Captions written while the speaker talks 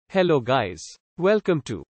Hello guys. Welcome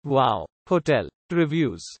to Wow Hotel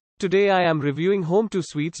Reviews. Today I am reviewing Home2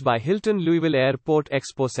 Suites by Hilton Louisville Airport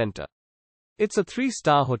Expo Center. It's a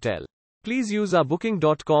 3-star hotel. Please use our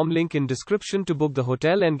booking.com link in description to book the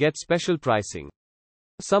hotel and get special pricing.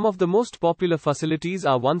 Some of the most popular facilities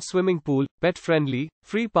are one swimming pool, pet-friendly,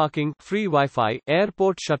 free parking, free Wi-Fi,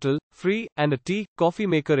 airport shuttle, free, and a tea, coffee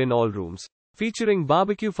maker in all rooms. Featuring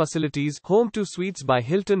barbecue facilities, Home2 Suites by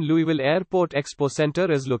Hilton Louisville Airport Expo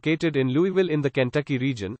Center is located in Louisville in the Kentucky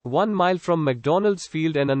region, 1 mile from McDonald's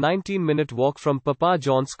field and a 19-minute walk from Papa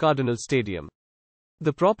John's Cardinal Stadium.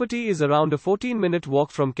 The property is around a 14-minute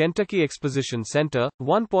walk from Kentucky Exposition Center,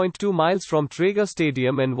 1.2 miles from Trager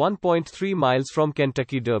Stadium and 1.3 miles from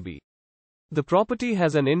Kentucky Derby. The property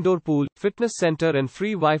has an indoor pool, fitness center and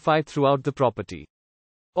free Wi-Fi throughout the property.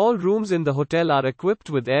 All rooms in the hotel are equipped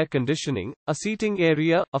with air conditioning, a seating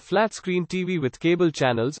area, a flat-screen TV with cable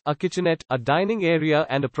channels, a kitchenette, a dining area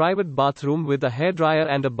and a private bathroom with a hairdryer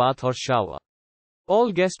and a bath or shower.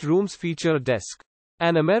 All guest rooms feature a desk.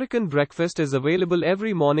 An American breakfast is available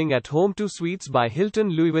every morning at Home2 Suites by Hilton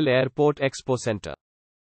Louisville Airport Expo Center.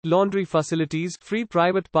 Laundry facilities, free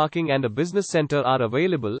private parking and a business center are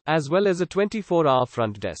available, as well as a 24-hour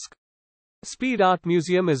front desk. Speed Art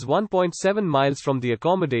Museum is 1.7 miles from the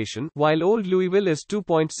accommodation, while Old Louisville is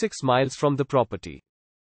 2.6 miles from the property.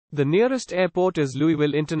 The nearest airport is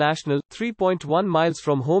Louisville International, 3.1 miles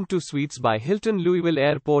from Home2 Suites by Hilton Louisville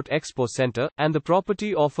Airport Expo Center, and the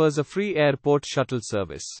property offers a free airport shuttle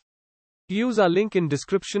service. Use our link in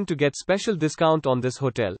description to get special discount on this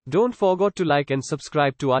hotel. Don't forget to like and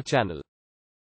subscribe to our channel.